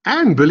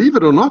And believe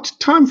it or not,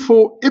 time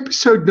for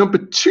episode number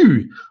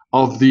 2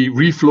 of the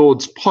Reef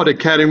Lords Pod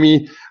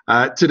Academy.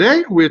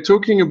 Today, we're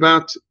talking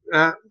about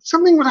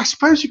something that I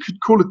suppose you could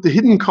call it the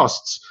hidden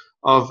costs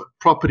of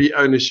property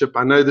ownership.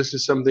 I know this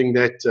is something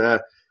that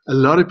a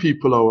lot of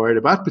people are worried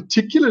about,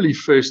 particularly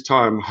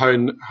first-time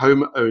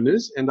home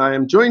owners. And I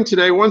am joined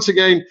today once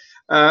again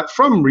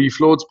from Reef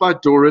Lords by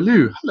Dora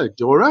Liu. Hello,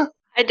 Dora.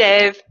 Hi,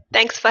 Dave.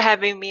 Thanks for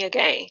having me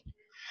again.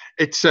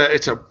 It's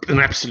an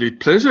absolute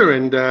pleasure.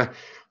 And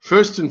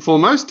first and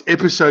foremost,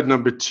 episode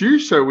number 2.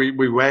 So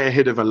we're way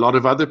ahead of a lot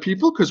of other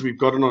people because we've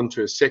gotten on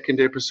to a second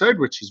episode,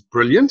 which is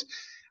brilliant.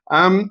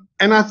 And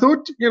I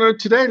thought,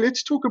 today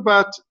let's talk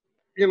about,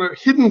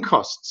 hidden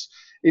costs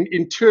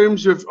in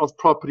terms of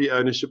property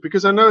ownership,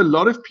 because I know a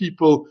lot of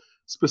people,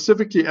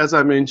 specifically, as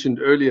I mentioned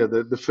earlier,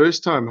 the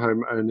first-time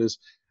homeowners,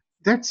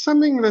 that's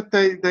something that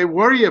they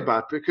worry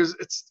about because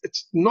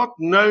it's not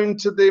known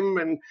to them,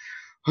 and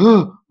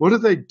what do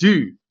they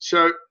do?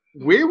 So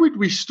where would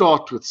we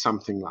start with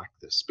something like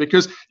this?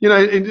 Because,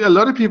 a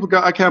lot of people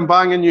go, okay, I'm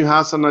buying a new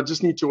house and I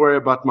just need to worry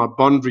about my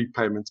bond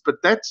repayments.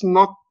 But that's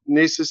not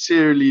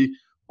necessarily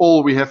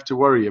all we have to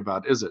worry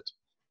about, is it?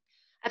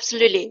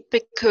 Absolutely,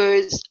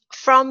 because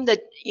from the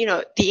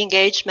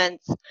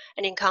engagements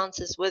and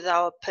encounters with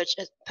our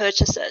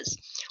purchasers,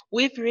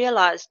 we've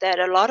realized that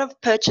a lot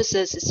of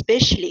purchasers,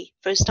 especially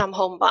first-time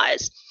home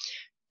buyers,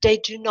 they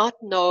do not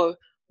know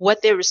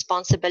what their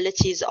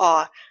responsibilities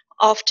are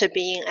after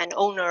being an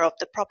owner of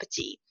the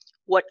property,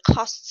 what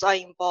costs are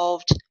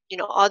involved,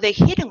 are there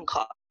hidden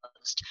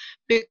costs?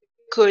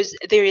 Because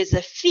there is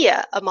a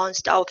fear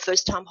amongst our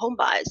first-time home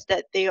buyers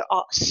that there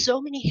are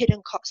so many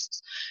hidden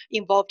costs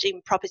involved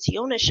in property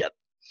ownership.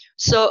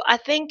 So I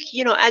think,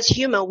 as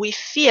human, we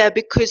fear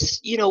because,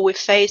 we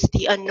face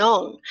the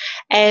unknown.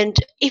 And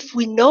if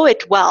we know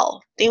it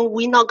well, then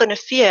we're not going to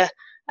fear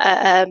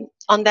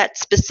on that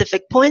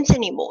specific point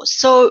anymore.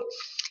 So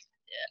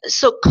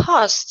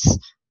costs,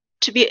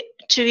 to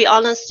be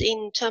honest,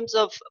 in terms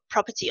of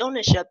property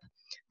ownership,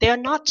 they are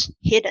not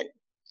hidden.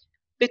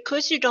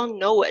 Because you don't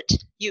know it,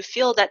 you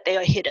feel that they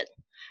are hidden.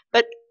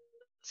 But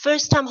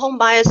first-time home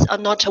buyers are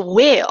not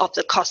aware of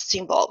the costs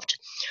involved.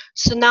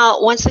 So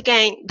now, once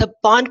again, the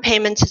bond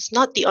payment is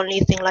not the only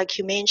thing, like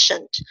you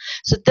mentioned.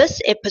 So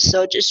this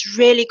episode is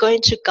really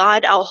going to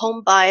guide our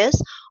home buyers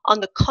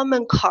on the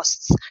common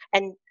costs,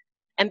 and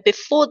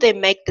before they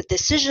make the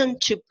decision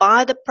to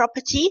buy the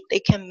property, they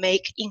can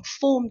make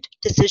informed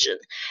decision,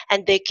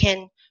 and they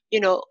can,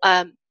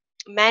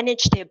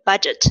 manage their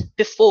budget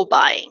before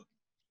buying.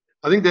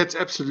 I think that's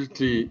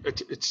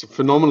it's a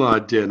phenomenal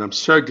idea. And I'm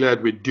so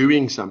glad we're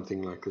doing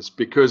something like this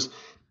because,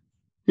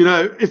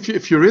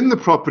 if you're in the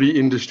property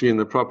industry and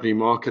the property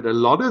market, a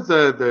lot of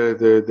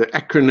the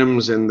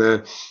acronyms and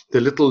the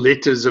little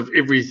letters of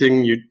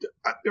everything,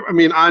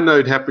 I know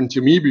it happened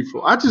to me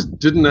before. I just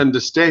didn't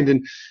understand,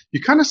 and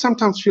you kind of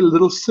sometimes feel a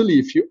little silly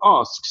if you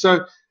ask.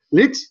 So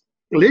let's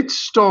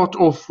start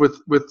off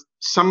with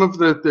some of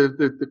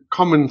the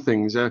common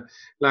things,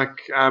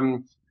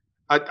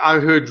 I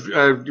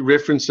heard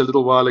reference a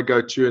little while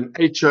ago to an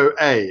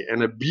HOA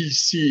and a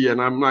BC,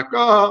 and I'm like,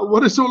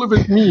 what does all of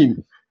it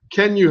mean?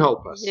 Can you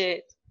help us?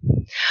 Yes.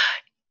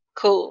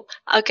 Cool.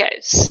 Okay,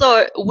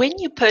 so when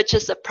you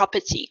purchase a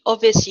property,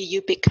 obviously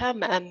you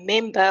become a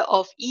member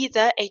of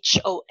either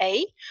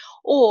HOA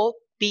or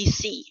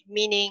BC,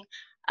 meaning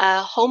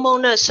a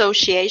homeowner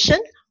association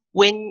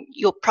when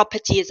your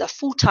property is a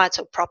full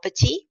title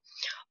property.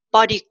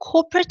 Body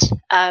corporate,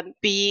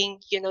 being,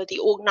 the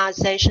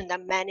organization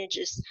that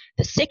manages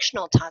the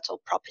sectional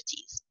title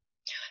properties.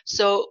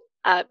 So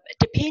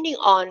depending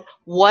on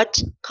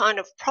what kind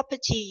of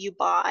property you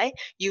buy,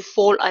 you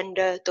fall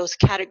under those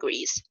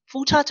categories.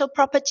 Full title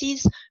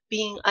properties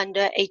being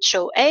under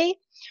HOA,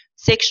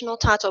 sectional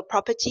title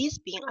properties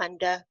being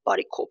under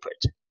body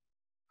corporate.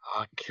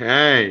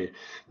 Okay.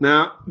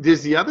 Now,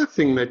 there's the other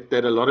thing that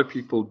a lot of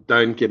people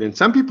don't get, and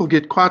some people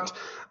get quite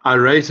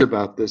irate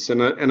about this.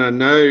 And I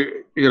know,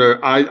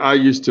 I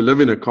used to live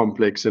in a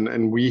complex,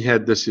 and we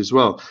had this as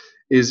well.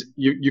 Is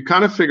you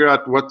kind of figure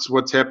out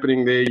what's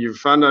happening there. You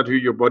found out who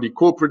your body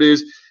corporate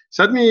is.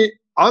 Suddenly,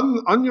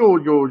 on your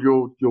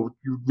you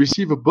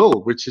receive a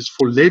bill which is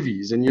for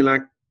levies, and you're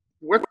like,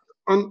 what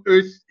on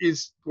earth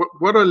is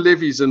what are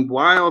levies and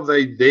why are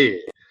they there?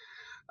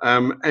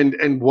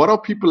 And what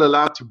are people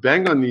allowed to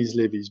bang on these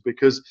levies?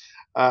 Because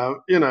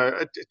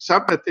it's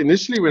up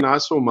initially when I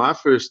saw my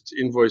first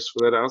invoice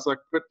for that, I was like,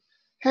 but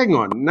hang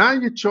on, now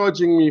you're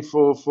charging me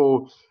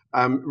for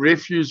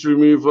refuse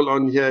removal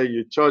on here,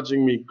 you're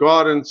charging me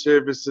garden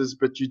services,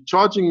 but you're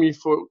charging me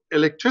for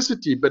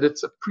electricity, but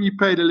it's a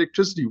prepaid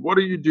electricity. What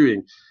are you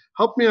doing?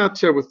 Help me out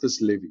here with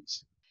this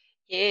levies.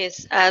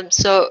 Yes,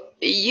 so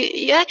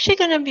you're actually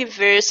going to be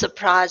very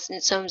surprised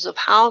in terms of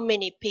how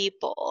many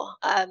people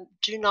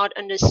do not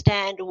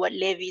understand what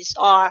levies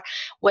are,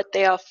 what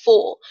they are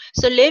for.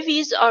 So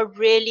levies are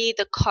really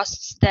the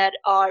costs that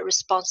are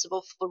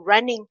responsible for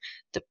running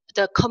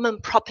the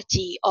common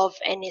property of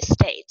an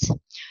estate.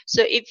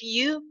 So if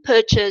you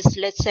purchase,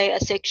 let's say, a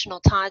sectional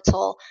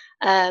title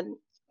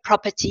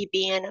property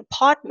being an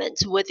apartment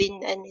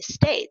within an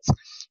estate,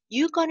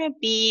 you're going to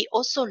be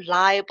also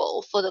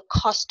liable for the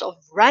cost of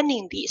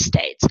running the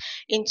estate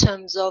in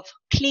terms of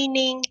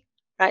cleaning,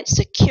 right,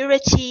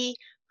 security,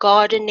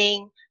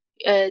 gardening,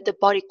 the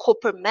body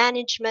corporate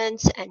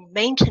management and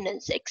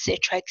maintenance,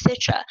 etc.,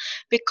 etc.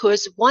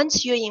 Because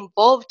once you're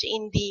involved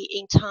in the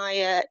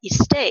entire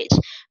estate,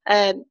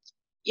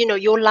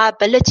 your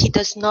liability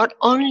does not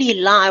only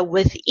lie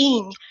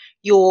within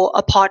your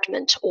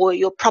apartment or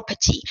your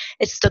property.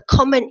 It's the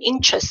common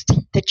interest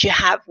that you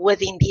have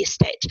within the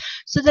estate.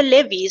 So the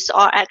levies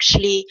are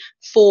actually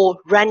for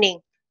running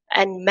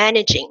and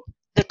managing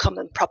the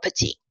common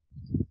property.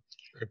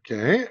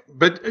 Okay,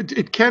 but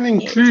it can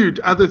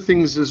include other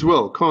things as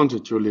well, can't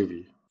it, your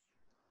levy?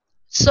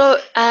 So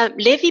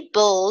levy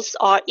bills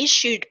are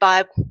issued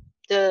by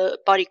the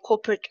body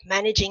corporate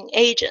managing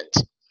agent.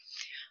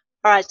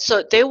 All right,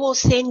 so they will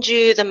send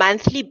you the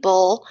monthly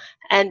bill,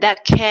 and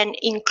that can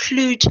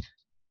include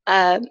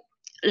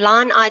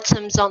line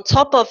items on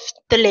top of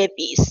the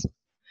levies,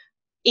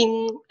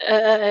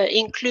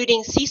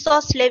 including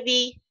CSOS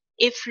levy,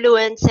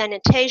 effluent,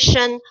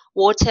 sanitation,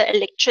 water,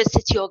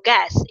 electricity, or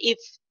gas, if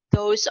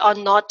those are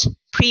not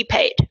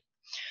prepaid.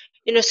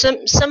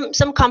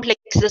 Some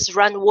complexes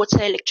run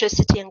water,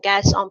 electricity, and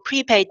gas on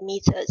prepaid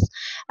meters.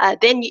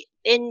 Then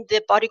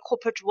the body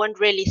corporate won't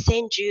really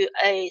send you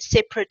a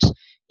separate,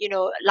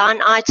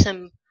 line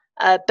item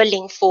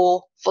billing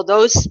for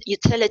those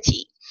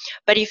utility.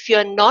 But if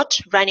you're not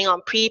running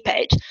on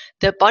prepaid,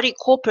 the body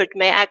corporate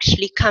may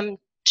actually come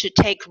to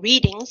take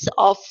readings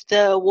of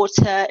the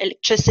water,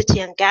 electricity,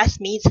 and gas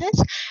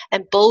meters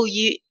and bill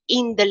you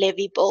in the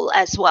levy bill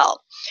as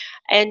well.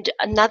 And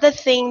another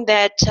thing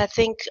that I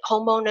think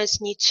homeowners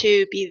need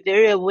to be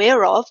very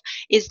aware of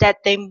is that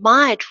they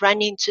might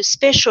run into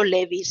special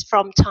levies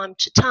from time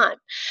to time.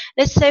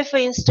 Let's say, for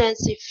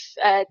instance, if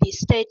the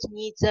estate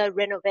needs a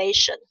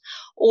renovation,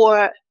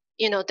 or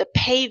the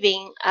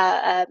paving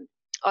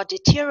are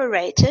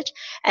deteriorated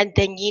and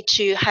they need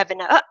to have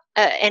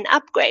an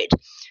upgrade,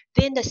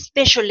 then the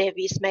special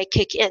levies may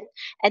kick in,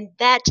 and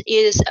that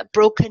is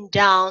broken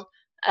down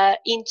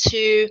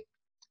into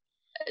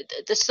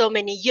the so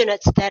many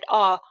units that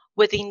are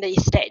within the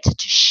estate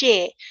to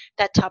share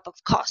that type of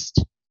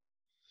cost.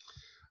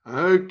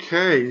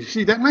 Okay,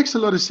 see, that makes a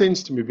lot of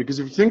sense to me, because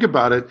if you think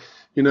about it,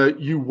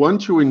 you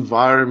want your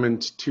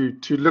environment to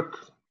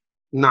look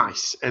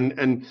nice,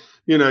 and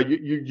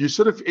you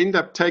sort of end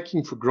up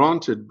taking for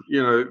granted,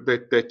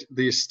 that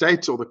the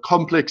estate or the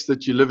complex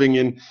that you're living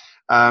in,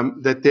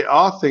 that there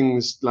are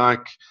things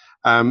like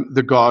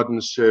the garden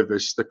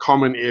service, the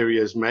common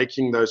areas,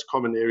 making those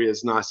common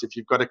areas nice. If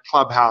you've got a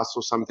clubhouse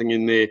or something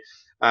in there,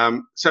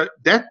 so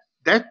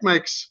that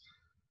makes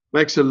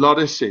a lot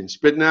of sense.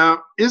 But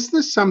now, is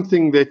this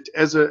something that,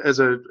 as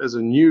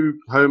a new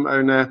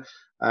homeowner,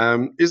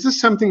 is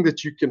this something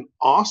that you can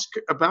ask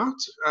about?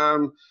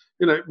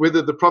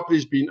 Whether the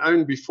property's been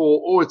owned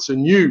before or it's a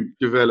new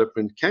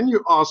development, can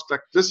you ask,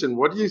 like, listen,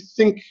 what do you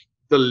think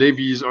the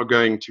levies are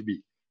going to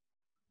be?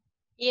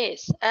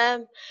 Yes.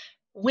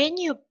 When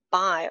you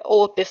buy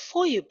or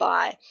before you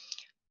buy,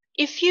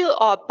 if you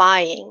are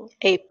buying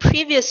a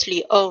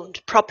previously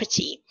owned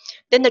property,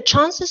 then the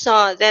chances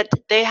are that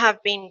they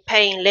have been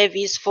paying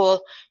levies for,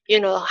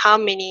 how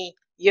many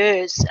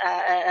years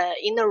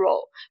in a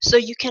row. So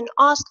you can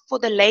ask for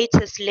the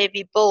latest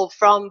levy bill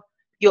from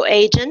your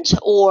agent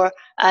or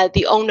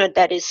the owner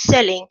that is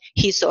selling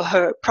his or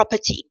her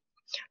property.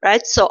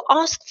 Right? So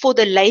ask for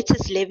the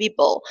latest levy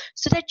bill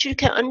so that you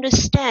can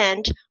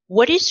understand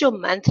what is your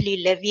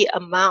monthly levy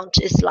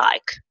amount is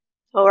like.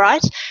 All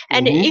right?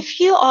 And if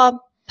you are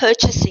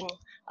purchasing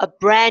a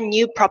brand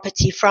new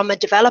property from a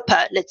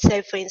developer, let's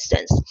say, for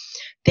instance,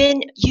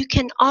 then you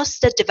can ask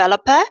the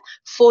developer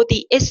for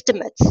the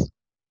estimates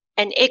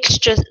and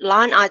extra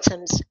line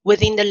items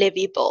within the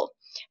levy bill.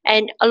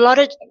 And a lot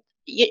of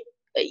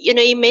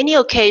in many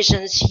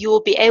occasions, you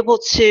will be able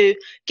to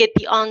get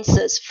the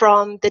answers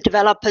from the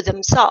developer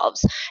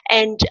themselves.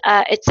 And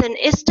it's an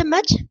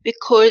estimate,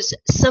 because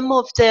some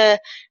of the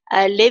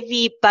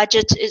levy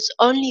budget is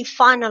only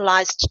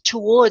finalized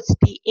towards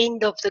the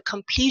end of the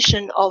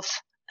completion of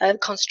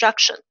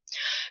construction.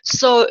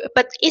 So,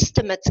 but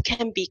estimates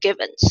can be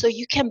given, so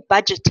you can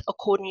budget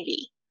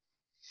accordingly.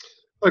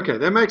 Okay,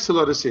 that makes a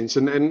lot of sense.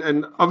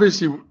 And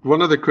obviously,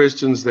 one of the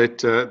questions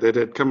that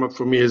had come up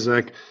for me is,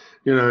 like,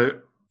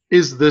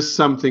 is this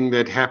something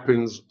that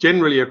happens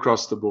generally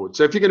across the board?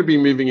 So if you're going to be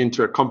moving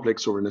into a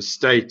complex or an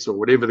estate or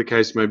whatever the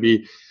case may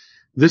be,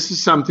 this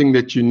is something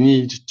that you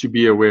need to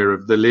be aware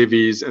of, the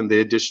levies and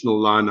the additional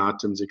line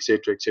items, et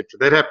cetera, et cetera.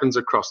 That happens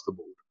across the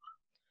board.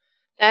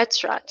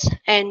 That's right.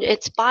 And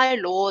it's by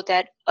law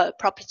that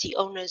property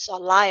owners are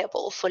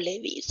liable for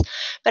levies.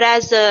 But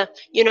as a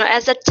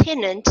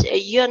tenant,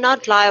 you're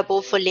not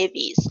liable for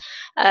levies.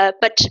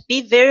 But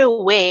be very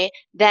aware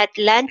that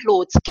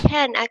landlords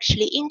can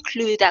actually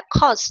include that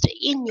cost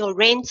in your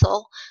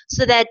rental,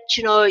 so that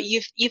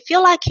you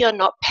feel like you're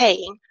not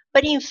paying,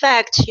 but in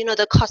fact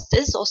the cost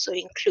is also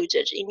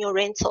included in your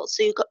rental.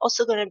 So you're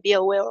also going to be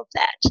aware of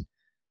that.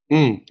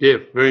 Yeah,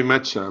 very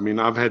much so. I mean,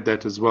 I've had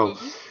that as well.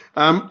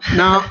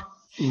 Now,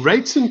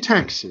 rates and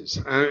taxes.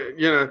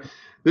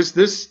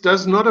 This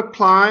does not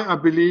apply, I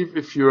believe,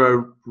 if you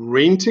are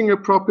renting a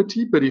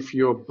property, but if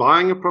you're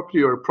buying a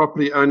property or a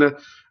property owner,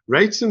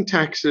 rates and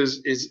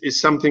taxes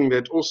is something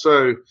that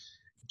also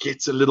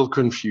gets a little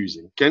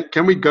confusing.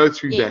 Can we go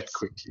through that Yes.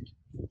 quickly?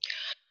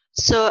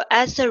 So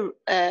as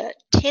a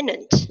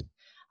tenant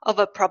of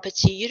a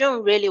property, you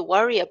don't really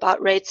worry about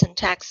rates and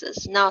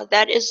taxes. Now,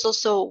 that is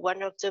also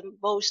one of the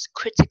most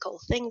critical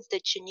things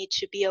that you need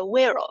to be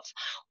aware of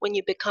when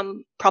you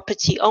become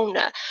property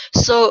owner.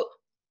 So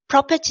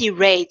property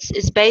rates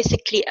is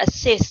basically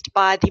assessed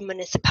by the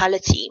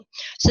municipality.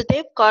 So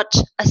they've got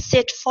a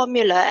set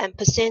formula and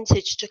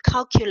percentage to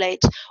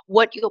calculate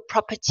what your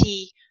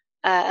property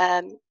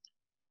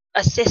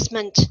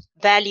assessment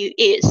value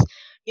is.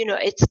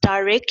 It's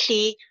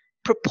directly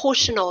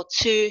proportional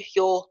to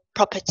your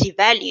property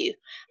value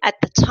at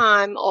the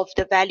time of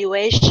the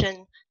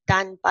valuation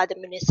done by the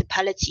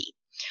municipality.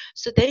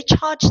 So they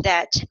charge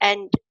that,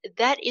 and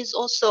that is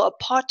also a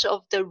part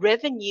of the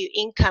revenue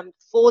income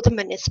for the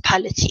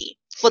municipality,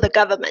 for the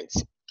government.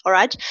 All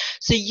right.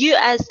 So you,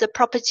 as the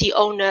property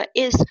owner,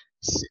 is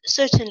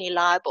certainly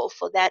liable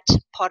for that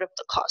part of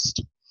the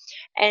cost.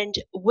 And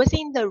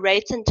within the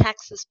rates and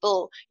taxes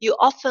bill, you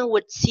often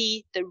would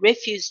see the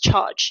refuse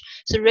charge.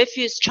 So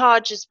refuse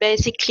charge is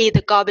basically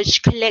the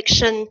garbage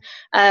collection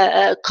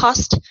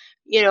cost,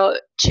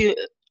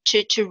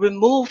 to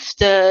remove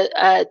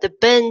the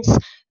bins,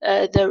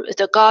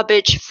 the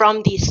garbage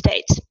from the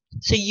estates.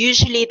 So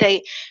usually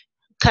they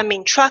come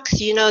in trucks,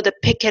 the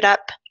pick it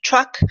up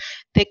truck.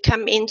 They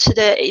come into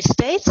the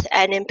estates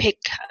and then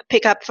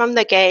pick up from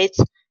the gates,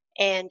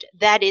 and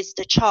that is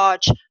the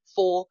charge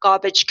for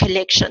garbage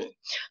collection.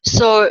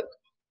 So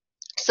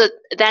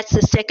that's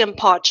the second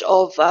part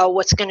of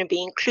what's going to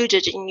be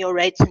included in your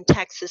rates and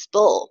taxes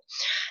bill.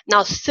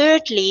 Now,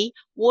 thirdly,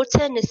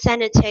 water and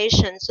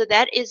sanitation. So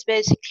that is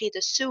basically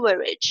the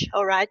sewerage,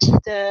 all right?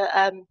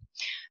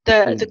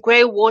 The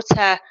grey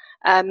water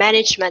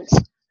management,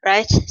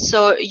 right?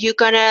 So you're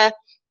going to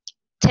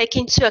take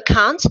into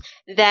account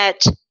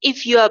that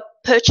if you are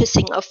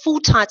purchasing a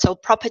full title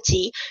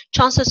property,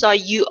 chances are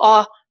you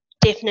are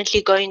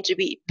definitely going to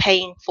be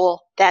paying for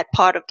that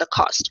part of the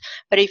cost.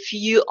 But if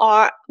you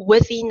are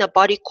within a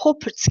body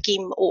corporate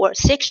scheme or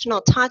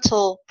sectional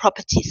title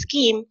property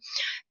scheme,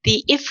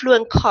 the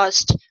effluent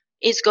cost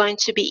is going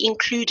to be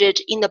included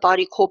in the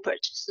body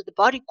corporate. So the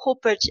body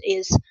corporate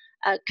is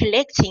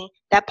collecting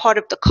that part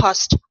of the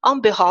cost on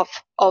behalf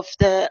of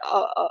the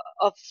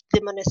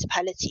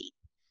municipality.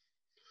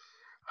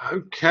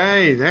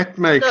 Okay, that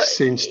makes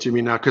sense to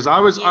me now. Because I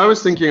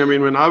was thinking, I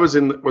mean, when I was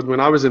in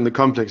the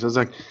complex, I was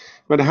like,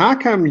 but how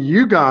come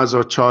you guys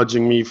are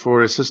charging me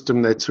for a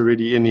system that's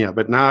already in here?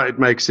 But now it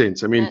makes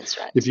sense. I mean,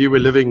 right. If you were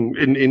living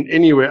in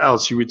anywhere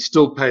else, you would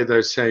still pay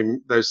those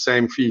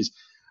same fees.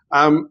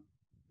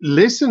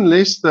 Less and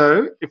less,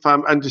 though, if I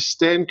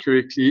understand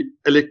correctly,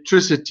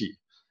 electricity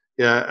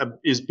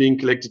is being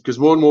collected because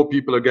more and more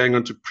people are going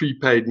onto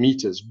prepaid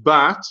meters.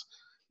 But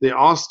there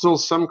are still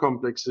some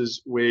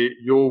complexes where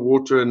your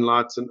water and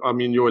lights, and I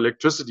mean your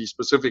electricity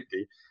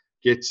specifically,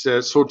 gets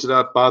sorted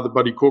out by the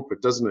body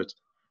corporate, doesn't it?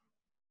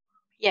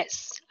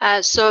 Yes.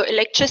 So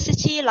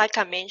electricity, like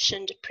I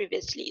mentioned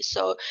previously,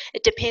 so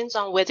it depends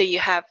on whether you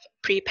have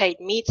prepaid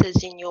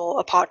meters in your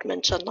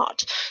apartment or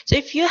not. So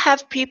if you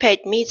have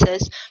prepaid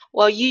meters,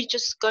 well, you're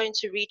just going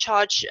to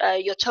recharge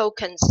your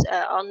tokens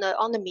on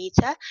the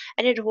meter,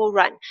 and it will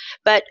run.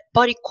 But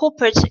body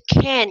corporate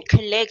can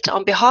collect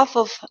on behalf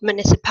of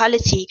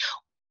municipality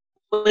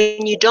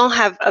when you don't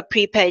have a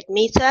prepaid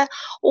meter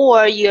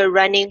or you're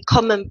running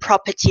common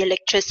property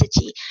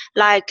electricity,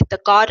 like the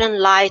garden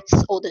lights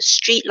or the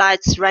street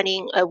lights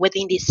running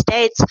within the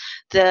estates,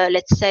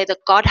 let's say the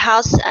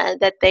guardhouse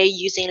that they're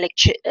using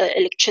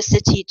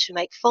electricity to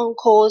make phone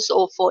calls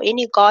or for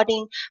any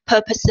gardening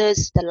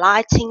purposes, the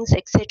lightings,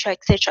 etc.,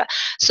 etc.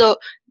 So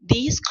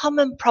these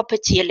common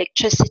property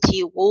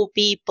electricity will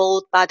be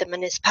billed by the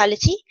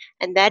municipality,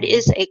 and that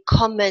is a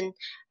common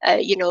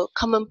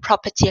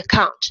property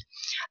account.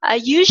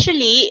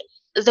 Usually,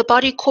 the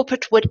body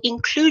corporate would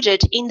include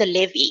it in the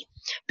levy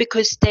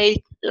because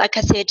they, like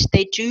I said,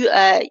 they do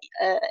an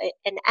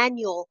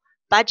annual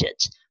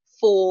budget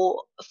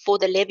for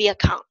the levy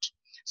account.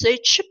 So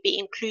it should be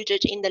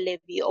included in the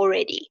levy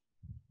already.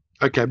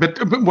 Okay, but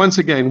once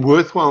again,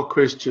 worthwhile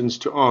questions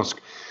to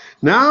ask.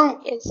 Now,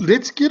 yes.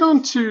 Let's get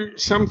on to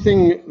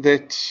something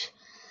that,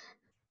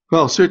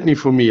 well, certainly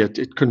for me,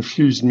 it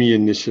confused me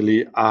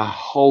initially a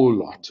whole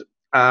lot.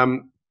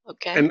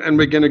 Okay. And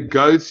we're going to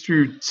go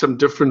through some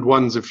different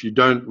ones if you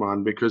don't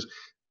mind, because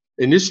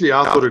initially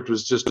I thought it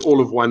was just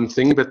all of one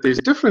thing, but there's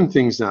different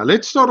things now.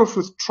 Let's start off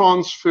with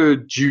transfer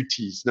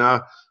duties.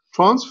 Now,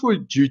 transfer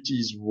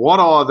duties, what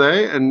are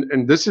they?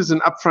 And this is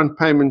an upfront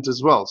payment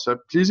as well. So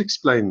please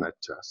explain that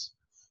to us.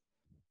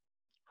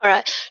 All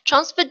right.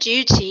 Transfer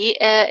duty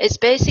is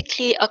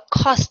basically a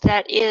cost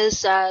that is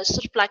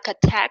sort of like a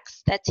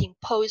tax that's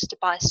imposed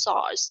by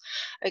SARS.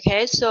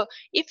 Okay, so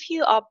if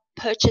you are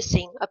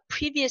purchasing a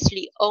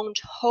previously owned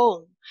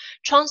home,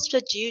 transfer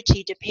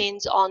duty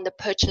depends on the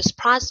purchase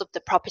price of the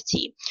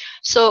property.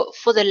 So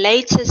for the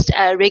latest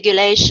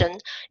regulation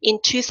in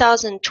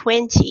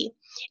 2020,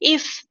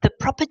 if the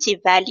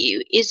property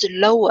value is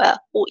lower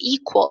or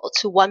equal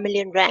to 1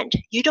 million rand,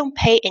 you don't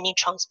pay any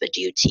transfer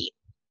duty.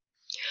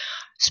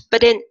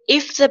 But then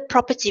if the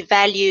property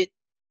value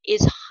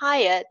is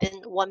higher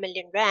than 1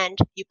 million rand,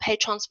 you pay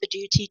transfer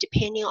duty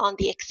depending on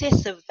the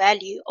excessive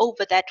value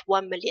over that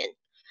 1 million.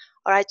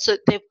 All right, so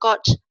they've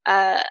got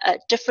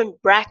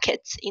different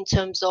brackets in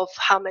terms of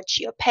how much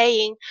you're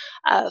paying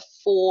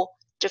for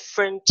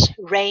different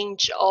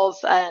range of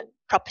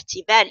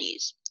property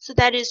values. So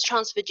that is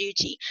transfer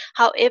duty.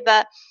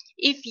 However,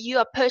 if you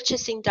are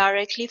purchasing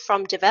directly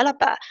from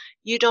developer,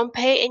 you don't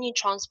pay any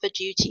transfer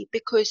duty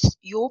because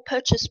your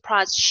purchase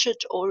price should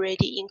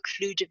already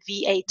include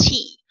VAT.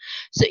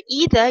 So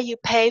either you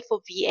pay for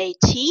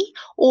VAT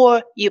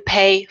or you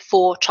pay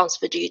for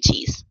transfer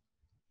duties.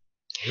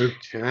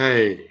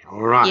 Okay,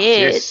 all right.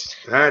 Yes,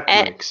 That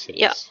makes sense.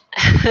 Yeah.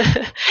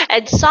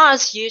 And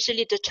SARS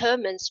usually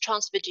determines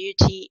transfer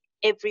duty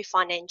every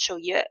financial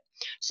year.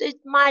 So it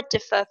might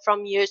differ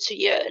from year to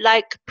year.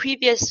 Like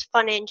previous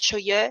financial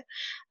year,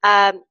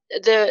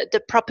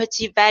 the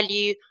property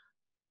value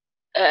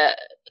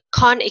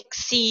can't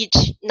exceed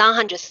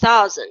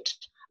 900,000.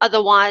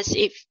 Otherwise,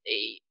 if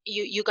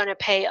you're going to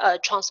pay a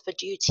transfer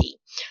duty.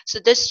 So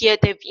this year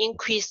they've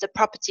increased the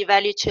property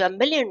value to 1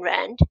 million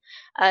rand,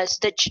 so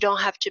that you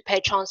don't have to pay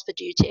transfer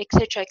duty,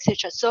 etc.,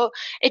 etc. So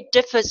it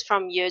differs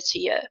from year to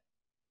year.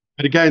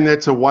 But again,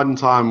 that's a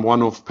one-time,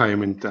 one-off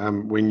payment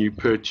when you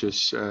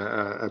purchase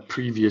a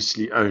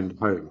previously owned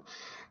home.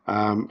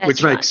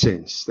 Which makes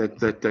sense.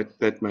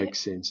 That makes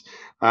sense.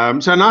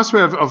 So a nice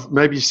way of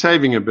maybe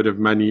saving a bit of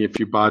money if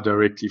you buy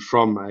directly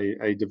from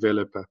a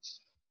developer.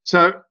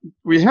 So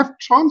we have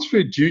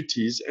transfer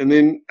duties, and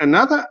then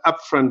another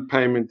upfront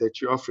payment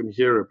that you often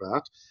hear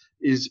about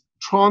is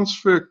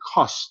transfer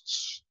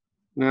costs.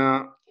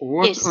 Now,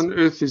 what on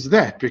earth is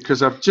that?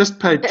 Because I've just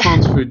paid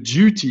transfer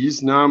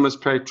duties, now I must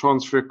pay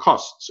transfer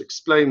costs.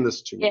 Explain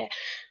this to me. Yeah.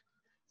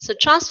 So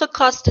transfer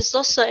cost is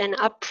also an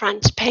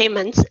upfront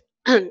payment.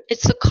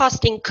 It's the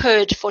cost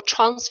incurred for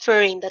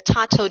transferring the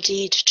title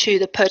deed to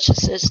the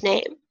purchaser's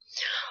name.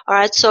 All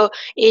right, so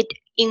it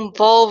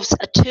involves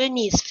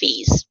attorney's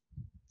fees,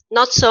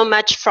 not so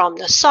much from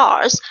the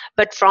SARS,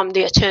 but from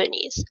the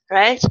attorneys,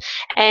 right?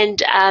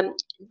 And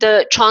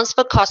the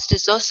transfer cost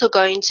is also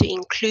going to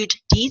include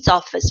deeds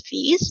office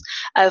fees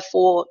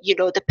for,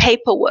 the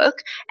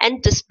paperwork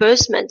and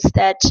disbursements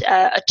that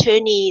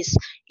attorneys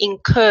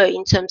incur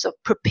in terms of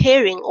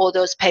preparing all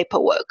those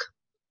paperwork.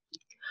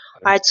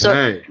 Right,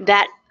 so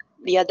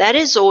that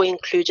is all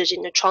included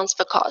in the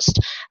transfer cost.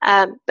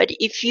 But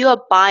if you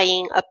are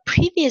buying a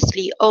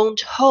previously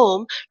owned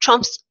home,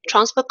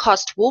 transfer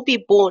cost will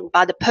be borne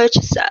by the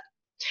purchaser.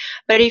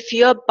 But if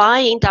you're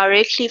buying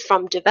directly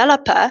from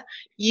developer,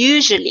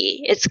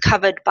 usually it's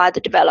covered by the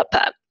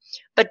developer.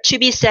 But to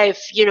be safe,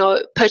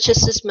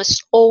 purchasers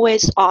must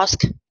always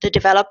ask the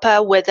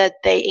developer whether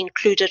they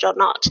include it or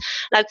not.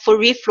 Like for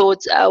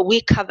Reflords,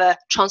 we cover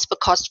transfer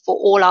cost for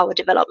all our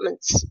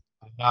developments.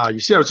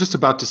 You see, I was just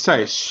about to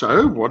say,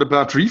 so what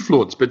about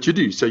Reflords? But you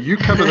do. So you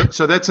cover that.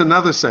 So that's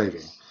another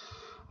saving.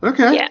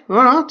 Okay. Yeah.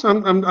 All right.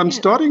 I'm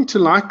starting to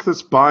like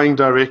this buying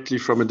directly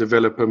from a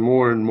developer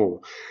more and more.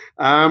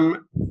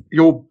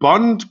 Your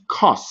bond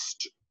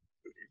cost.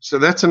 So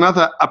that's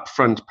another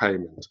upfront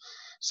payment.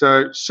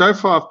 So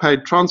far I've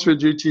paid transfer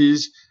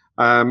duties.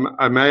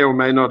 I may or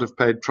may not have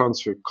paid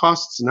transfer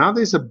costs. Now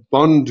there's a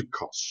bond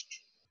cost.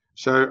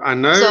 So I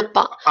know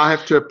I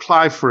have to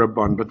apply for a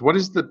bond, but what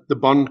is the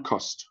bond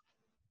cost?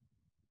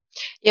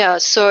 Yeah,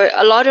 so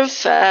a lot of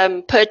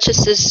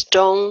purchasers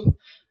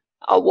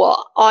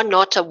are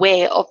not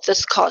aware of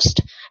this cost.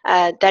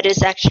 That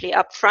is actually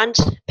upfront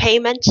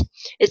payment.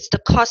 It's the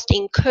cost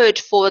incurred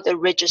for the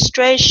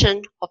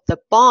registration of the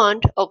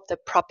bond of the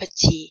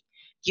property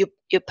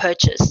you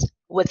purchase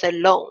with a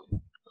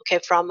loan,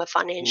 from a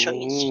financial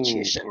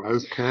institution.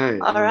 Okay.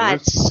 All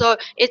right. So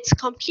it's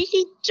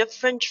completely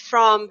different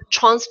from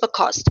transfer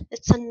cost.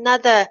 It's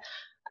another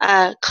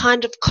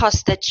kind of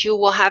cost that you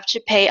will have to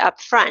pay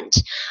up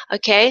front.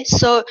 Okay,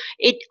 so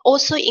it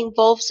also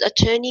involves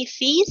attorney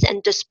fees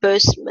and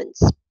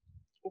disbursements.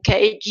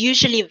 Okay, it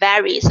usually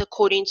varies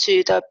according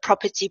to the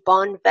property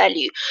bond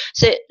value.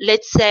 So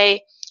let's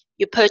say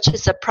you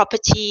purchase a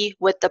property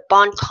with the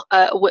bond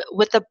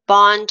with a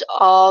bond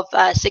of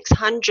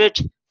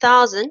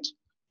 600,000.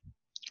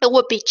 It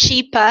would be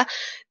cheaper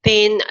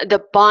than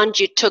the bond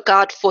you took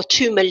out for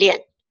 2 million.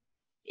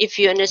 If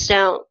you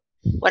understand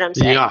what I'm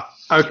saying. Yeah.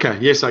 Okay.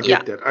 Yes, I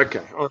get that.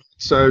 Okay.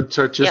 So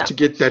just to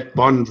get that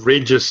bond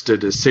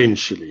registered,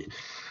 essentially,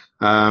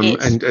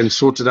 and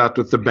sorted out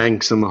with the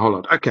banks and the whole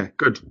lot. Okay.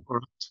 Good. All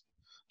right.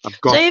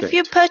 I've got that. So if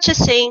you're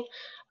purchasing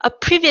a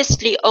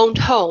previously owned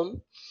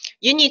home,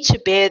 you need to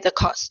bear the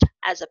cost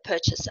as a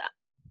purchaser.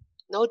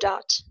 No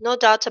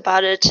doubt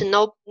about it.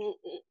 No,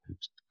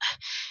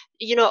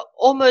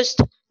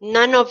 almost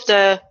none of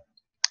the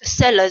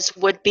sellers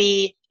would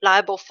be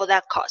liable for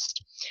that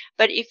cost.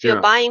 But if you're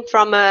Yeah. buying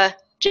from a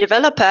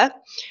developer,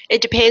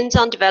 it depends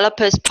on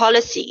developers'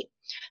 policy.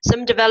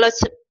 Some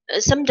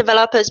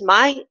developers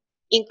might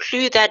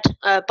include that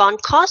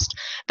bond cost,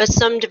 but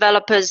some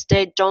developers,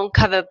 they don't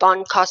cover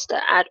bond cost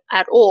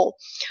at all.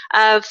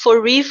 For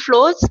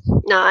refloors,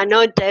 now I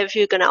know, Dave,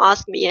 you're going to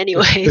ask me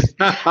anyways.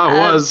 I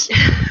was.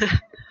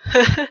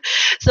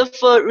 So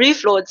for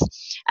refloors,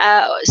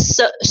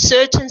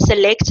 certain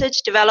selected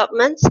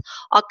developments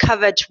are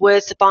covered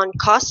with bond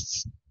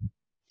costs.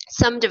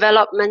 Some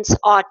developments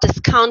are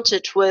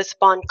discounted with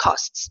bond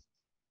costs.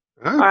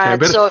 Okay, all right,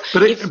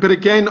 but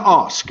again,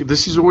 ask.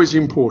 This is always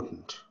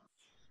important.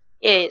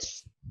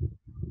 Yes.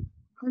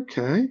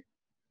 Okay.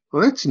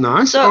 Well, that's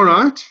nice. All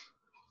right.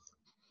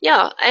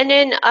 Yeah, and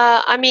then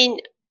I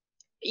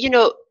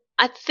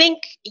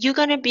think you're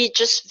going to be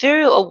just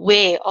very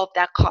aware of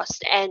that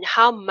cost and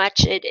how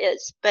much it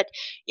is. But,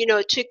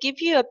 to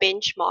give you a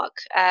benchmark,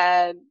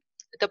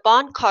 the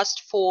bond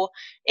cost for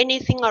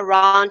anything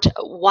around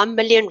 1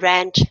 million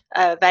rand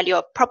value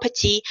of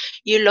property,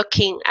 you're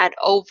looking at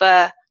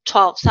over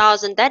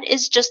 12,000. That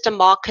is just a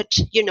market,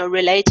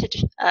 related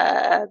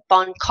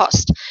bond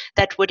cost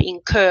that would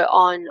incur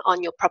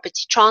on your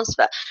property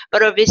transfer.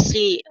 But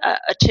obviously,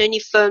 attorney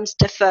firms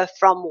differ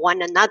from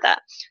one another.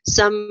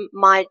 Some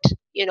might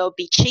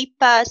be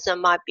cheaper,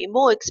 some might be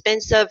more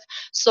expensive.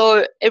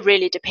 So it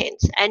really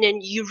depends. And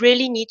then you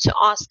really need to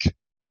ask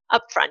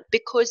upfront,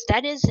 because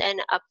that is an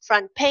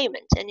upfront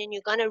payment, and then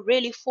you're going to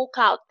really fork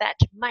out that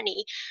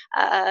money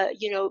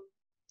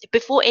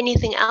before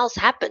anything else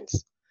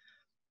happens.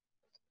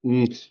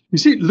 You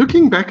see,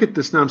 looking back at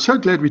this now, I'm so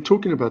glad we're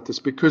talking about this,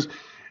 because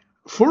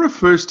for a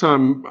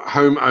first-time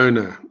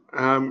homeowner,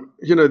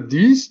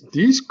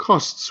 these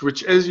costs,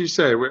 which, as you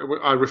say,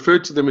 I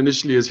referred to them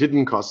initially as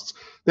hidden costs.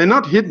 They're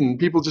not hidden;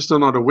 people just are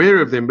not aware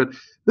of them. But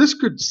this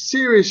could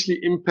seriously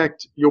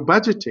impact your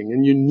budgeting,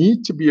 and you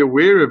need to be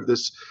aware of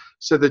this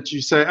so that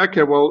you say,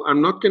 okay, well,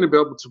 I'm not going to be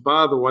able to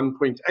buy the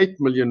 1.8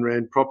 million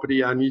rand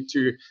property. I need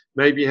to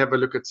maybe have a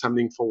look at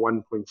something for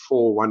 1.4,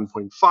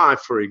 1.5,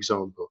 for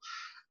example.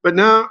 But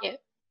now. Yeah.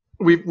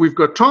 We've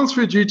got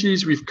transfer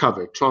duties, we've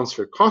covered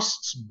transfer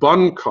costs,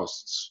 bond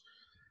costs.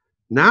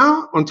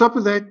 Now, on top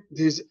of that,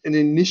 there's an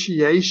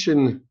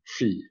initiation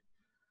fee.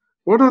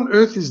 What on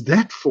earth is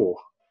that for?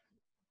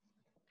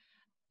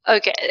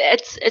 Okay,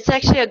 it's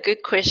actually a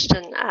good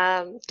question,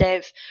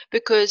 Dave,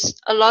 because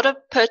a lot of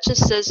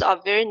purchasers are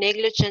very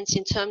negligent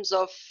in terms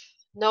of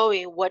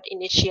knowing what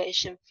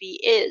initiation fee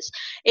is.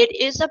 It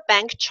is a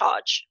bank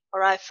charge, all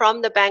right,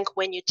 from the bank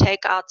when you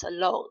take out a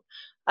loan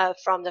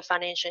from the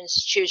financial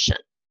institution.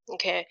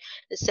 Okay,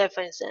 say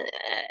for instance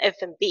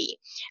FNB,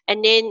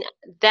 and then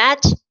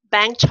that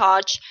bank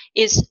charge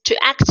is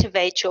to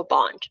activate your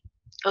bond.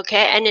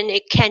 Okay, and then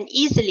it can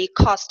easily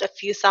cost a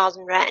few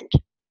thousand rand.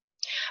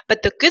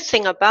 But the good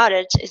thing about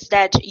it is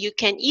that you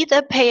can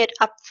either pay it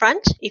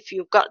upfront if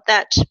you've got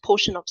that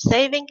portion of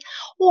saving,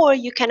 or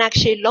you can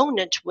actually loan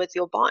it with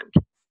your bond.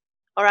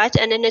 All right,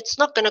 and then it's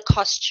not going to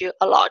cost you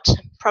a lot,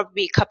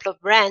 probably a couple of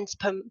rands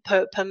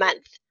per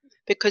month,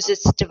 because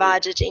it's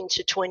divided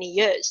into 20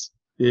 years.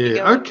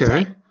 Yeah,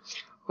 okay.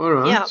 All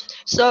right. Yeah.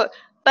 So,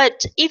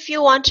 but if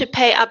you want to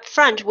pay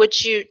upfront,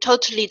 which you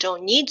totally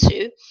don't need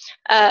to,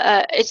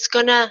 it's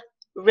going to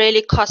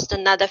really cost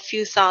another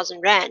few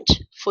thousand rand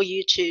for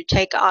you to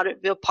take out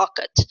of your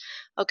pocket.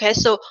 Okay,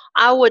 so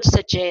I would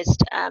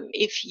suggest,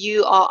 if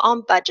you are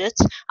on budget,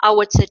 I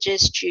would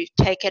suggest you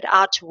take it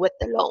out with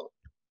the loan.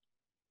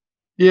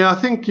 Yeah, I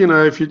think,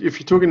 if you're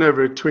talking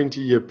over a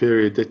 20-year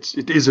period,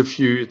 it's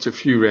a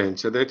few rand,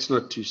 so that's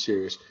not too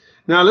serious.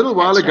 Now, a little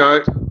while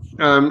ago,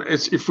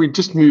 if we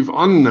just move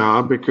on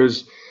now,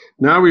 because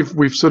now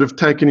we've sort of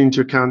taken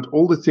into account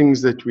all the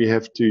things that we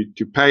have to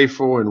pay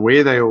for and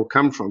where they all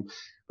come from.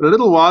 But a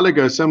little while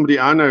ago, somebody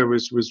I know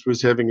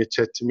was having a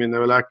chat to me, and they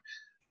were like,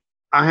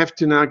 I have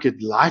to now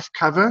get life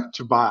cover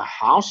to buy a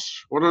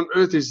house. What on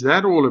earth is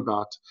that all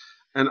about?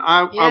 And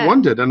I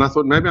wondered, and I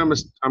thought maybe I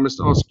must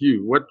ask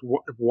you,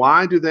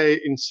 why do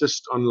they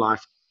insist on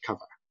life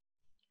cover?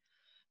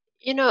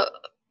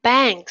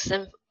 Banks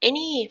and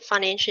any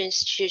financial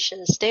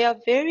institutions, they are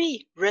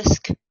very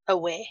risk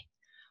aware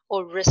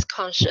or risk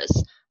conscious.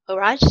 All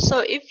right. So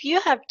if you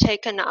have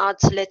taken out,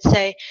 let's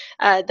say,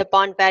 the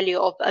bond value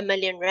of 1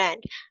 million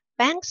rand,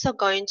 banks are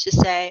going to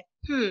say,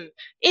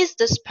 is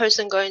this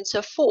person going to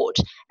afford?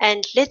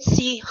 And let's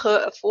see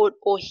her afford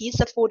or his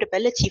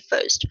affordability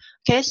first.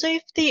 Okay, so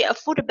if the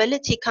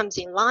affordability comes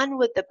in line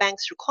with the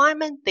bank's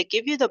requirement, they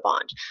give you the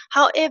bond.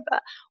 However,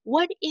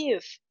 what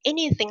if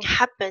anything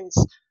happens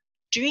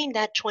during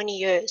that 20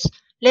 years?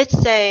 Let's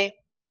say,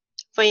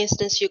 for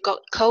instance, you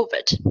got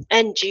COVID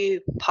and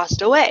you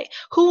passed away.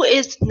 Who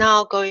is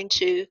now going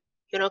to,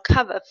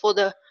 cover for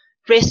the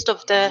rest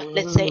of the,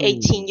 let's say,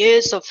 18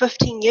 years or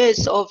 15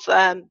 years of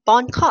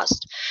bond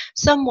cost.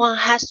 Someone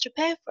has to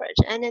pay for it,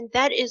 and then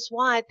that is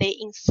why they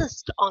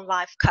insist on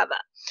life cover.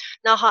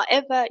 Now,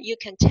 however, you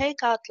can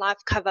take out life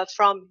cover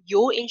from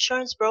your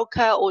insurance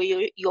broker or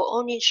your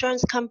own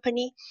insurance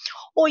company,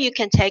 or you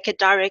can take it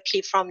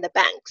directly from the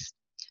banks.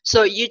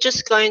 So you're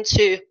just going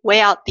to weigh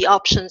out the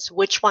options,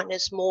 which one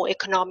is more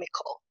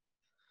economical.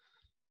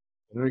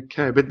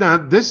 Okay, but now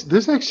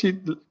this actually,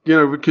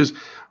 because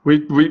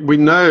we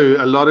know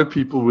a lot of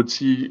people would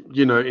see,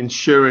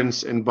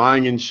 insurance and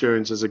buying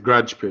insurance as a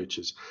grudge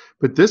purchase.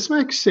 But this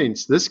makes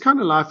sense, this kind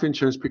of life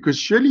insurance, because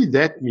surely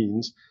that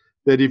means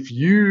that if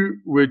you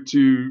were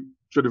to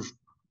sort of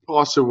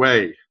pass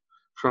away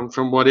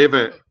from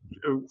whatever,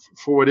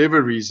 for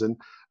whatever reason,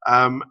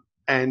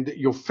 and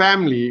your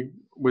family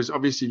was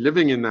obviously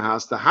living in the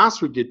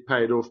house would get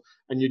paid off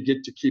and you'd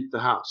get to keep the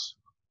house.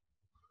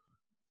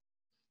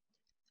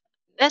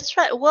 That's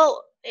right.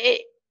 Well,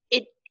 it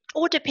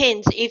all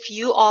depends if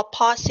you are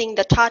passing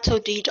the title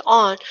deed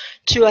on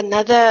to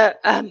another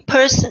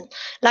person.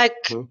 Like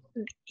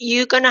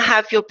you're going to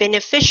have your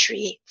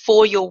beneficiary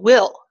for your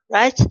will,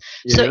 right?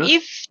 Yeah. So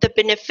if the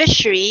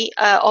beneficiary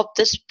of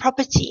this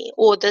property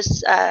or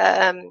this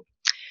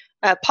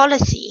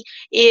policy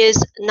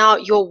is now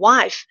your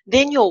wife,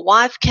 then your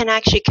wife can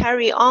actually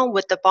carry on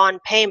with the bond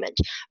payment.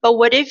 But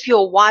what if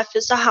your wife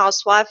is a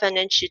housewife and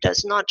then she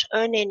does not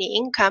earn any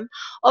income?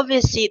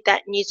 Obviously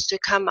that needs to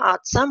come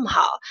out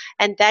somehow,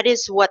 and that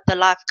is what the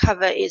life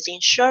cover is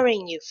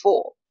insuring you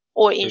for,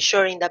 or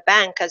insuring the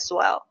bank as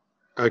well.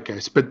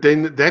 Okay, but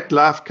then that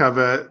life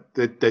cover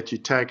that you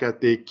take out,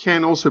 there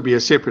can also be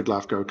a separate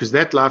life cover, because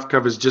that life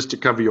cover is just to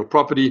cover your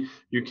property.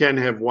 You can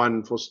have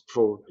one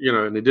for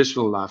an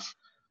additional life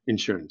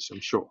insurance,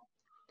 I'm sure.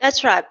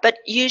 That's right, but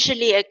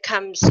usually it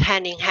comes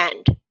hand in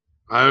hand.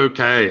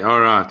 Okay, all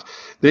right.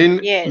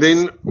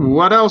 Then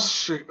what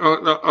else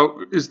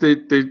is there?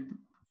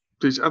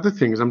 There's other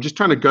things. I'm just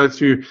trying to go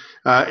through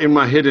in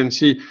my head and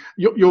see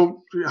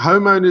your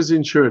homeowners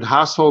insured,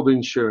 household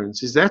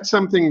insurance. Is that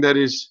something that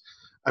is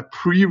a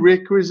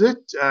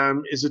prerequisite?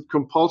 Is it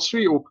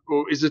compulsory, or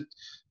is it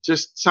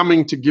just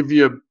something to give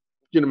you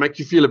make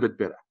you feel a bit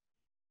better?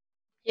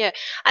 Yeah,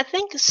 I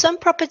think some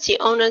property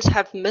owners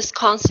have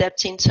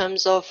misconcepts in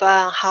terms of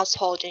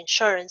household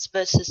insurance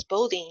versus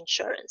building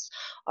insurance.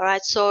 All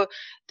right, so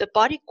the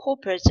body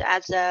corporate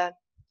as the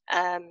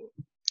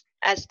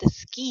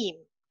scheme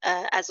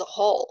as a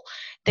whole,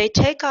 they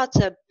take out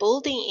a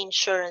building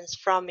insurance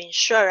from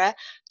insurer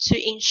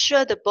to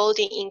insure the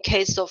building in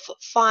case of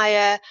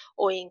fire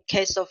or in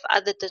case of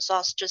other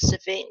disastrous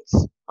events.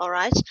 All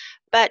right,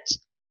 but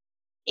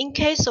in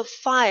case of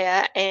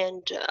fire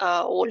and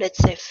or let's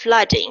say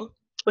flooding,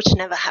 which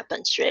never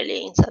happens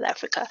really in South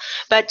Africa,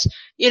 but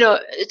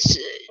it's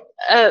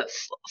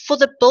for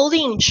the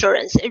building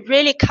insurance, it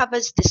really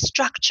covers the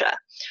structure.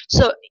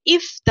 So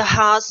if the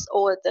house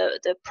or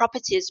the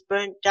property is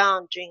burned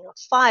down during a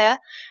fire,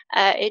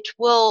 it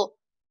will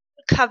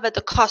cover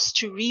the cost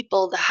to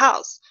rebuild the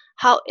house.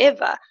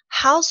 However,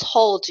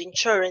 household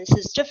insurance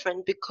is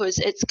different because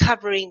it's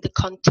covering the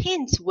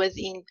contents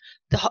within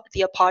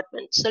the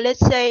apartment. So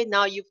let's say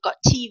now you've got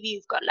TV,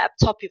 you've got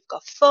laptop, you've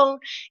got phone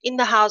in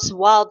the house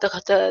while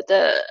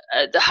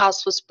the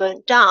house was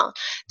burnt down.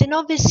 Then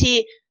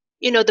obviously,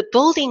 the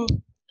building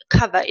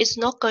cover is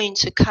not going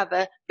to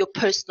cover your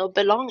personal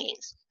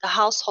belongings. The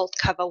household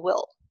cover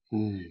will.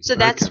 So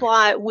that's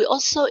why we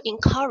also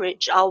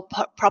encourage our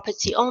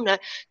property owner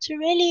to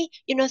really,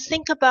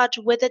 think about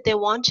whether they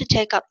want to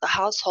take up the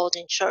household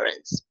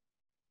insurance.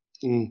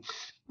 Well,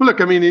 look,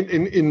 I mean,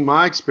 in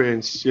my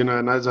experience,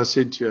 and as I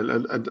said to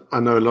you, I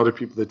know a lot of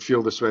people that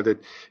feel this way,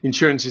 that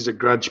insurance is a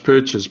grudge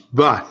purchase.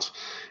 But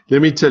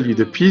let me tell you,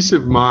 the peace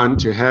of mind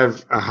to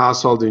have a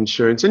household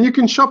insurance, and you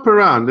can shop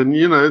around, and,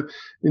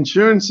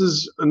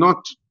 insurances are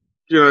not,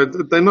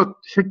 they're not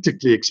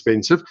hectically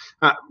expensive,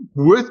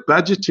 worth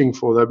budgeting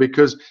for, though,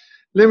 because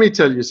let me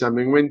tell you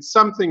something. When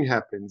something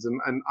happens,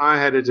 and I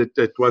had it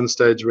at one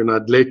stage when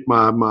I'd let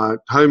my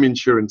home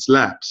insurance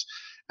lapse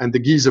and the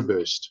geyser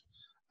burst.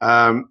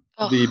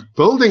 The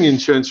building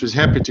insurance was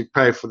happy to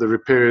pay for the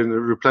repair and the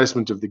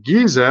replacement of the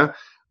geyser,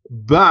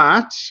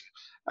 but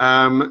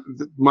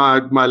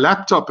my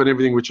laptop and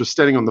everything, which was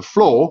standing on the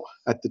floor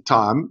at the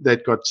time,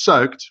 that got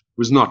soaked,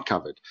 was not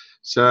covered.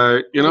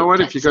 So you know what?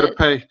 If you've got to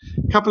pay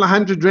a couple of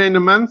 $100 a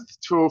month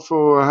for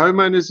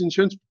homeowners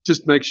insurance,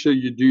 just make sure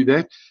you do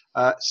that.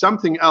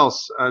 Something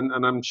else,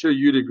 and I'm sure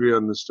you'd agree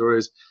on the story,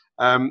 is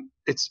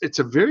it's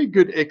a very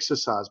good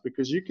exercise,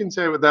 because you can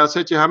say, they'll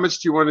say to you, how much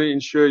do you want to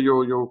insure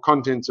your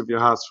contents of your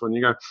house for? And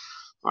you go,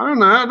 I don't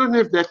know, I don't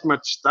have that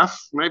much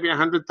stuff, maybe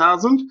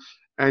 100,000.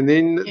 And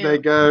then they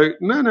go,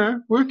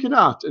 no, work it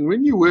out. And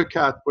when you work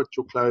out what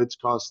your clothes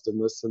cost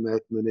and this and that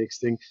and the next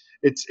thing,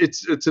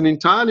 it's an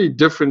entirely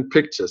different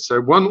picture.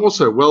 So one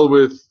also well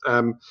worth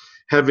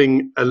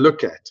having a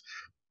look at.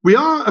 We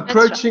are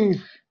approaching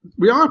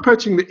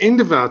the end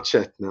of our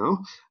chat now,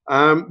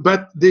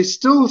 but there's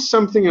still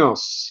something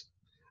else.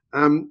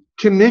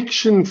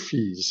 Connection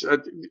fees.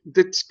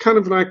 That's kind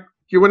of like,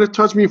 You want to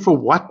charge me for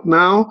what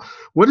now?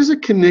 What is a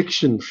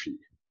connection fee?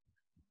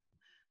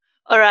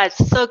 All right.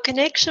 So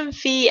connection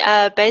fee,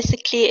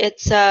 basically,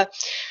 it's a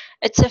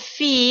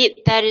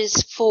fee that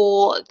is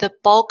for the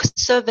bulk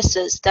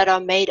services that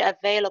are made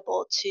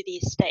available to the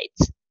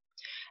estates,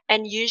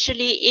 and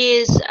usually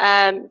is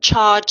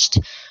charged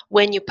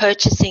when you're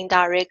purchasing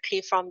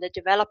directly from the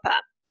developer.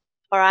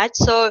 All right.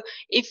 So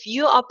if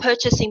you are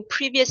purchasing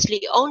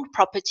previously owned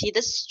property,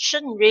 this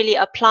shouldn't really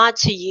apply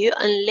to you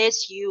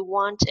unless you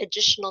want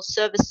additional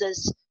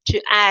services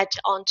to add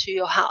onto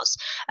your house.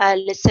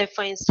 Let's say,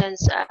 for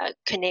instance,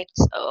 connect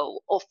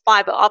or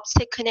fiber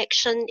optic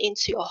connection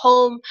into your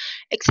home,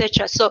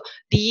 etc. So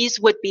these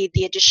would be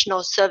the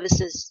additional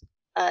services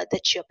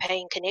that you're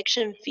paying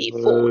connection fee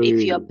for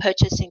if you're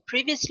purchasing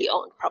previously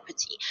owned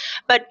property.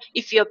 But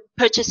if you're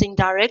purchasing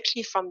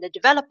directly from the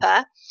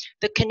developer,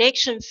 the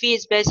connection fee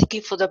is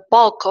basically for the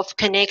bulk of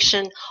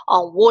connection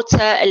on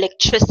water,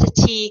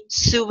 electricity,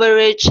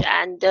 sewerage,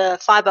 and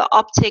fiber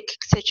optic,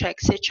 etc.,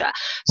 etc.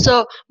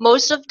 So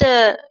most of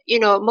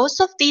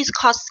these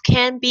costs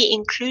can be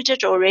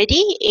included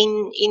already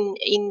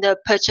in the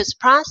purchase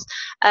price,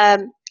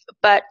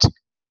 but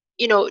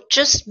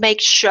just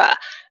make sure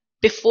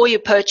before you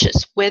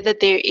purchase whether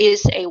there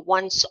is a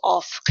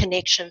once-off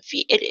connection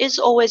fee. It is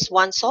always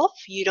once-off.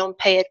 You don't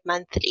pay it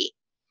monthly.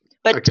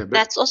 But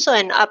that's also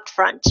an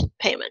upfront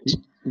payment.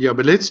 Yeah,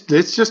 but let's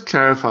just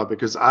clarify,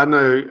 because I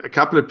know a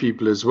couple of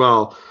people as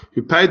well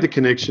who paid the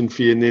connection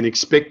fee and then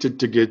expected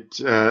to get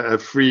a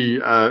free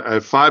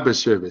fiber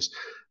service.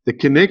 The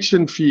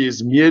connection fee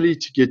is merely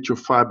to get your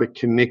fiber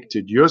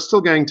connected. You're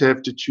still going to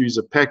have to choose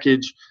a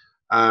package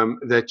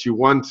that you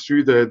want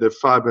through the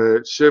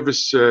fiber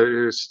service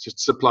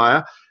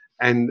supplier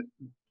and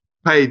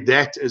pay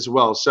that as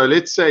well. So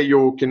let's say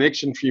your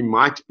connection fee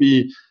might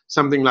be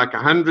something like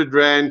 100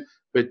 Rand,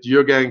 but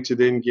you're going to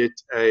then get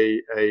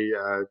a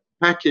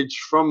package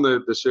from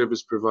the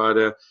service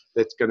provider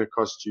that's going to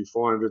cost you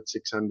 400,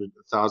 600,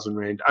 1,000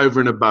 Rand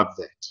over and above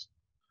that.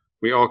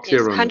 We are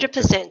clear on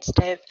 100%,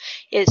 Dave.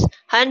 Yes,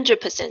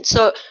 100%.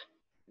 So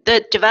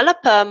the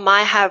developer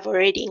might have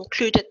already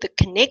included the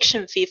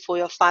connection fee for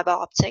your fiber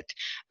optic,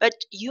 but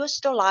you're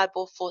still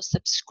liable for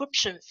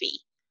subscription fee.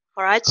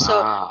 All right.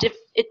 So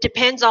it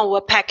depends on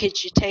what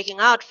package you're taking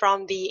out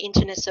from the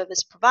internet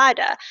service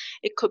provider.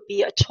 It could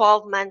be a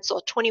 12 months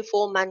or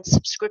 24 month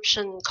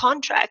subscription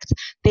contract.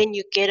 Then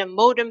you get a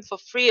modem for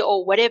free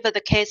or whatever the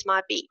case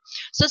might be.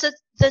 So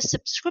the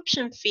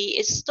subscription fee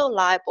is still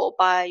liable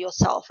by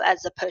yourself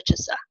as a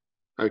purchaser.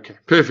 Okay,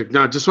 perfect.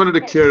 Now, I just wanted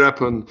to clear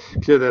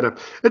that up.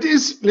 It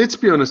is, let's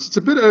be honest, it's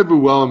a bit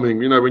overwhelming,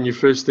 when you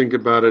first think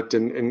about it,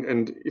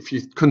 and if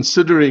you're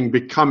considering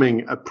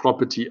becoming a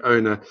property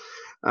owner.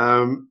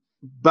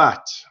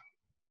 But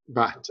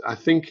I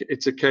think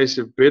it's a case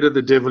of better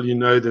the devil you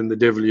know than the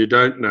devil you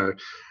don't know.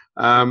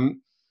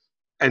 And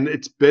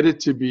it's better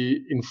to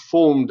be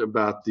informed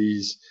about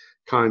these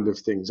kind of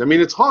things. I mean,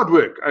 it's hard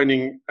work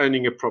owning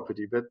a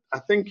property, but I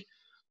think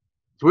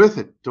it's worth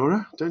it.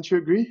 Dora, don't you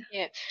agree?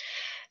 Yeah.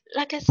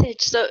 Like I said,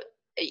 so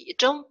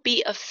don't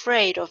be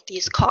afraid of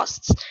these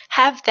costs.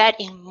 Have that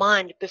in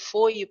mind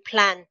before you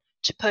plan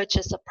to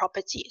purchase a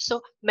property.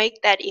 So make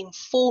that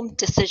informed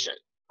decision,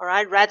 all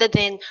right, rather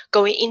than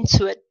going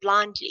into it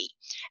blindly.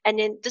 And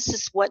then this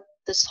is what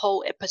this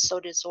whole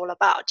episode is all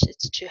about.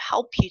 It's to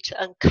help you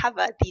to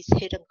uncover these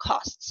hidden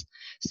costs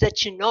so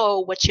that you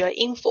know what you're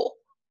in for.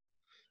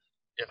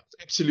 Yeah,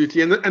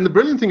 absolutely. And the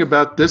brilliant thing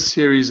about this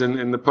series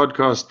and the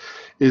podcast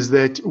is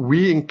that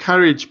we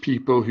encourage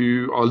people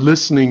who are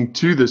listening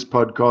to this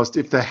podcast,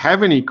 if they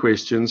have any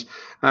questions,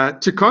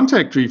 to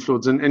contact Reef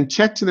Lords and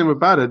chat to them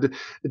about it.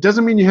 It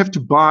doesn't mean you have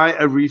to buy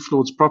a Reef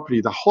Lords property.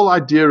 The whole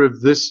idea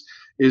of this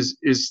is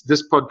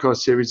this podcast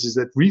series is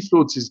that Reef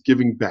Lords is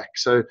giving back.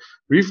 So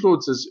Reef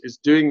Lords is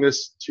doing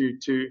this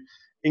to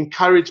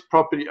encourage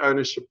property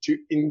ownership, to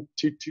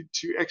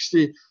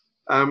actually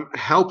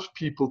help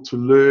people to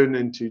learn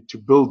and to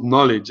build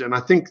knowledge. And I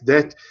think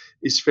that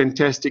is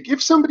fantastic.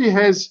 If somebody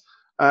has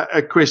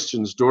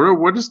questions, Dora,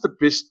 what is the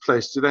best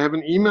place? Do they have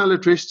an email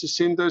address to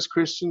send those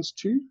questions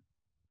to?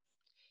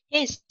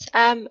 Yes,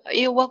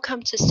 you're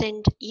welcome to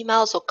send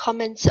emails or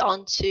comments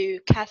on to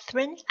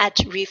Catherine at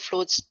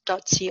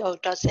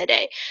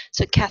reeflords.co.za.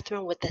 So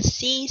Catherine with a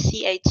C,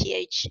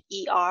 CATHERINE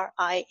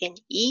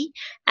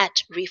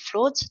at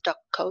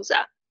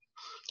reeflords.co.za.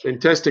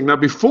 Fantastic. Now,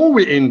 before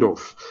we end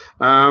off,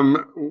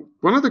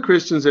 one of the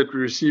questions that we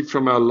received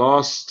from our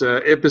last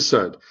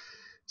episode,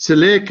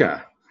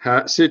 Seleka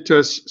said to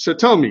us, so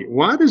tell me,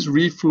 why does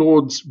Reef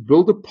Lords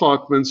build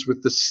apartments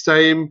with the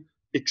same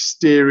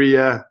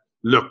exterior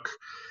look?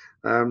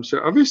 So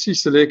obviously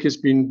Seleka has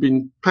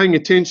been paying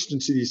attention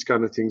to these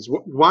kind of things.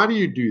 Why do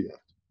you do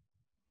that?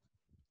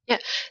 Yeah,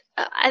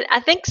 I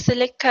think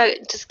Seleka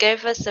just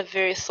gave us a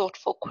very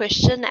thoughtful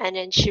question, and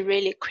then she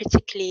really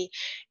critically,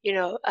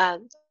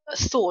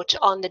 thought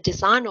on the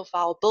design of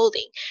our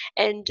building.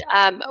 And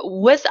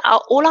with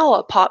all our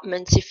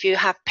apartments, if you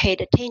have paid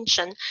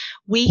attention,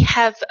 we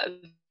have a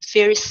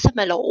very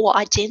similar or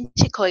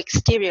identical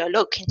exterior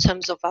look in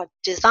terms of our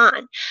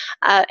design.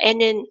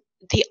 And then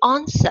the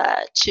answer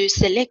to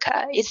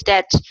Celica is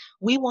that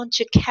we want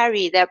to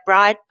carry their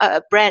brand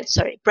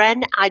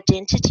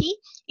identity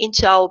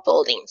into our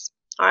buildings.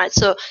 All right,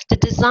 so the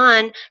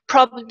design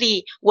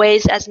probably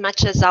weighs as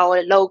much as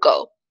our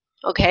logo.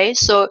 Okay,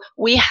 so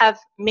we have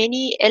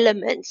many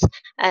elements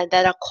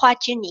that are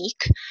quite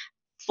unique.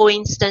 For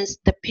instance,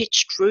 the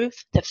pitched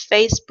roof, the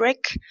face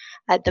brick,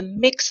 the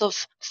mix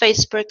of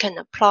face brick and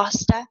the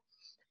plaster,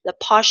 the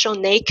partial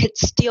naked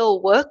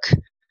steel work,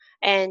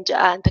 and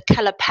the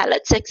color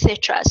palettes,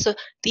 etc. So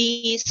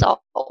these are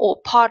all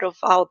part of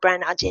our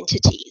brand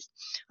identities.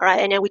 All right,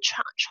 and then we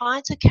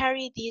try to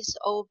carry these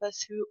over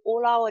through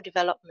all our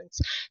developments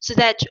so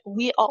that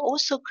we are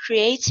also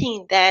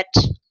creating that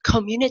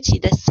community,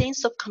 the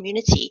sense of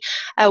community,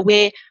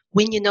 where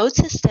when you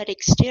notice that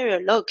exterior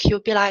look,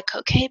 you'll be like,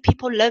 okay,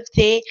 people live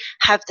there,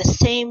 have the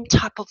same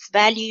type of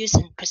values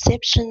and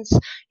perceptions,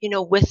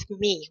 with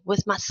me,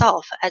 with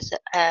myself as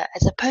a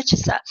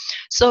purchaser.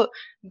 So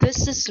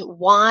this is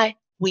why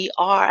we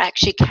are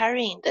actually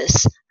carrying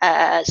this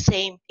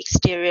same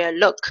exterior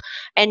look.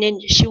 And then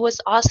she was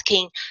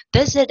asking,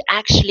 does it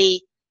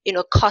actually,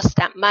 cost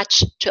that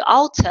much to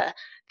alter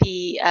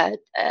the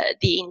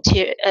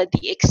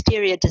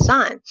exterior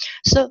design?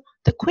 So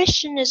the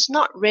question is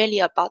not really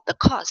about the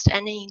cost,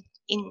 and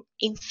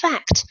in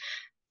fact,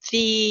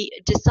 the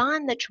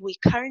design that we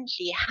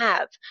currently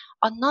have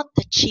are not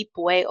the cheap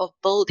way of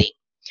building,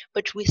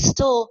 but we're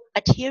still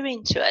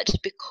adhering to it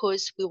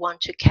because we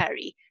want to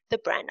carry the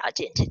brand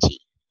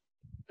identity.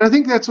 I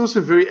think that's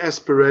also very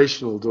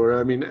aspirational, Dora.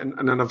 I mean,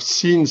 and I've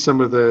seen some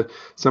of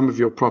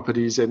your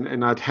properties,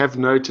 and I'd have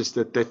noticed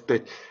that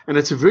and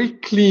it's a very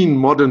clean,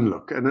 modern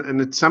look,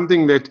 and it's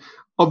something that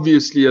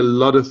obviously a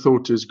lot of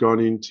thought has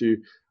gone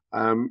into.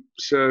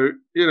 So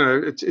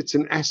it's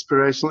an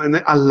aspirational,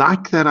 and I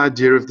like that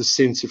idea of the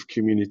sense of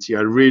community.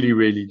 I really,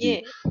 really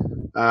do,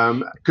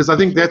 because I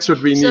think that's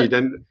what we need.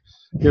 And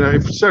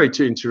sorry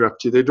to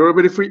interrupt you there, Dora,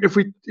 but if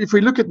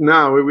we look at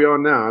now where we are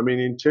now, I mean,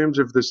 in terms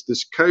of this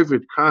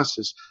COVID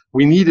crisis,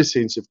 we need a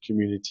sense of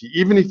community,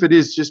 even if it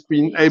is just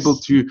being able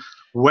to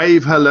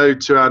wave hello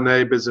to our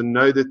neighbors and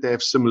know that they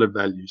have similar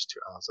values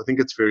to ours. I think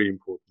it's very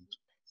important.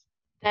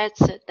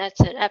 That's it,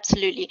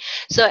 absolutely.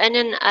 So, and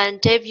then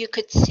Dave, you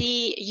could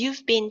see,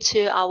 you've been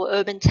to our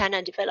Urban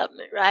Tanner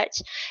development, right?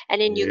 And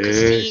then you could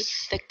see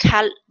the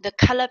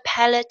color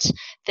palette,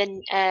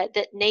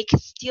 the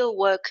naked steel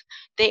work.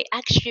 They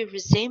actually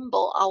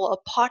resemble our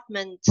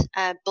apartment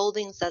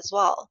buildings as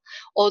well.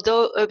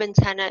 Although Urban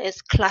Tanner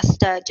is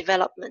cluster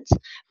development,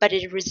 but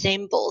it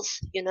resembles,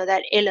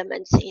 that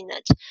element in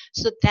it.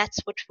 So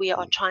that's what we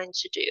are trying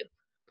to do.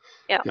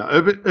 Yeah,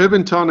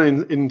 Urban Tanner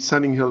in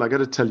Sunninghill, I got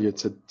to tell you,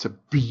 it's a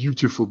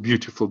beautiful,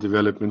 beautiful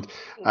development.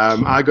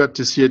 I got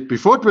to see it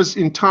before it was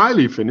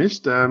entirely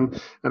finished,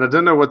 and I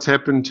don't know what's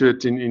happened to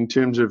it in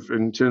terms of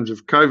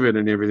COVID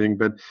and everything,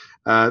 but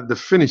the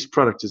finished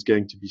product is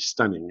going to be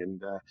stunning.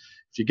 And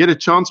if you get a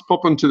chance,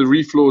 pop onto the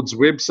Reef Lords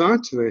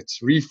website. That's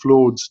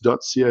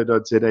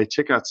reeflords.co.za.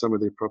 Check out some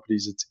of their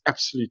properties. It's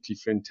absolutely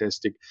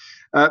fantastic.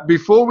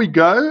 Before we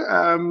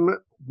go,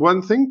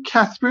 one thing,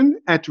 Catherine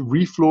at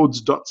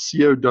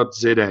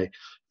reeflords.co.za. If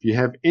you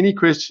have any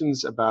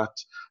questions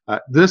about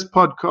this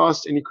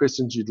podcast, any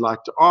questions you'd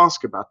like to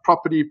ask about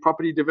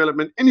property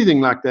development,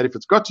 anything like that, if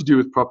it's got to do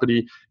with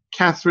property,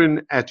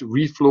 Catherine at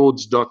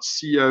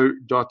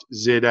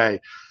reeflords.co.za.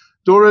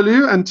 Dora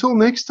Liu, until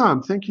next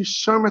time, thank you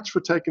so much for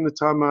taking the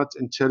time out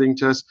and chatting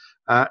to us.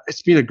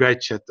 It's been a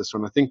great chat, this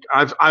one. I think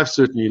I've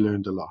certainly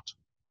learned a lot.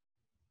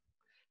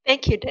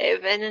 Thank you,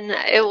 Dave. And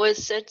it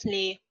was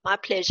certainly my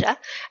pleasure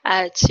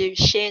to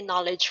share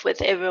knowledge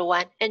with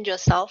everyone and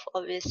yourself,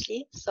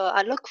 obviously. So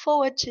I look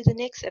forward to the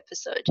next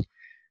episode.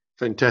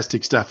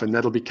 Fantastic stuff, and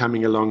that'll be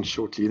coming along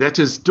shortly. That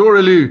is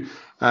Dora Liu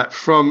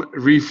from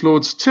Reef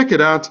Lords. Check it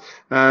out,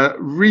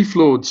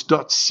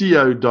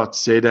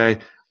 reeflords.co.za.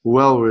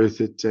 Well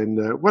worth it,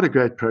 and what a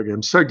great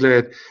program. So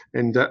glad,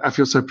 and I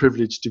feel so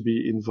privileged to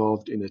be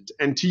involved in it.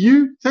 And to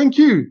you, thank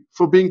you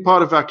for being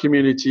part of our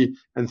community,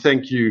 and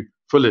thank you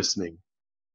for listening.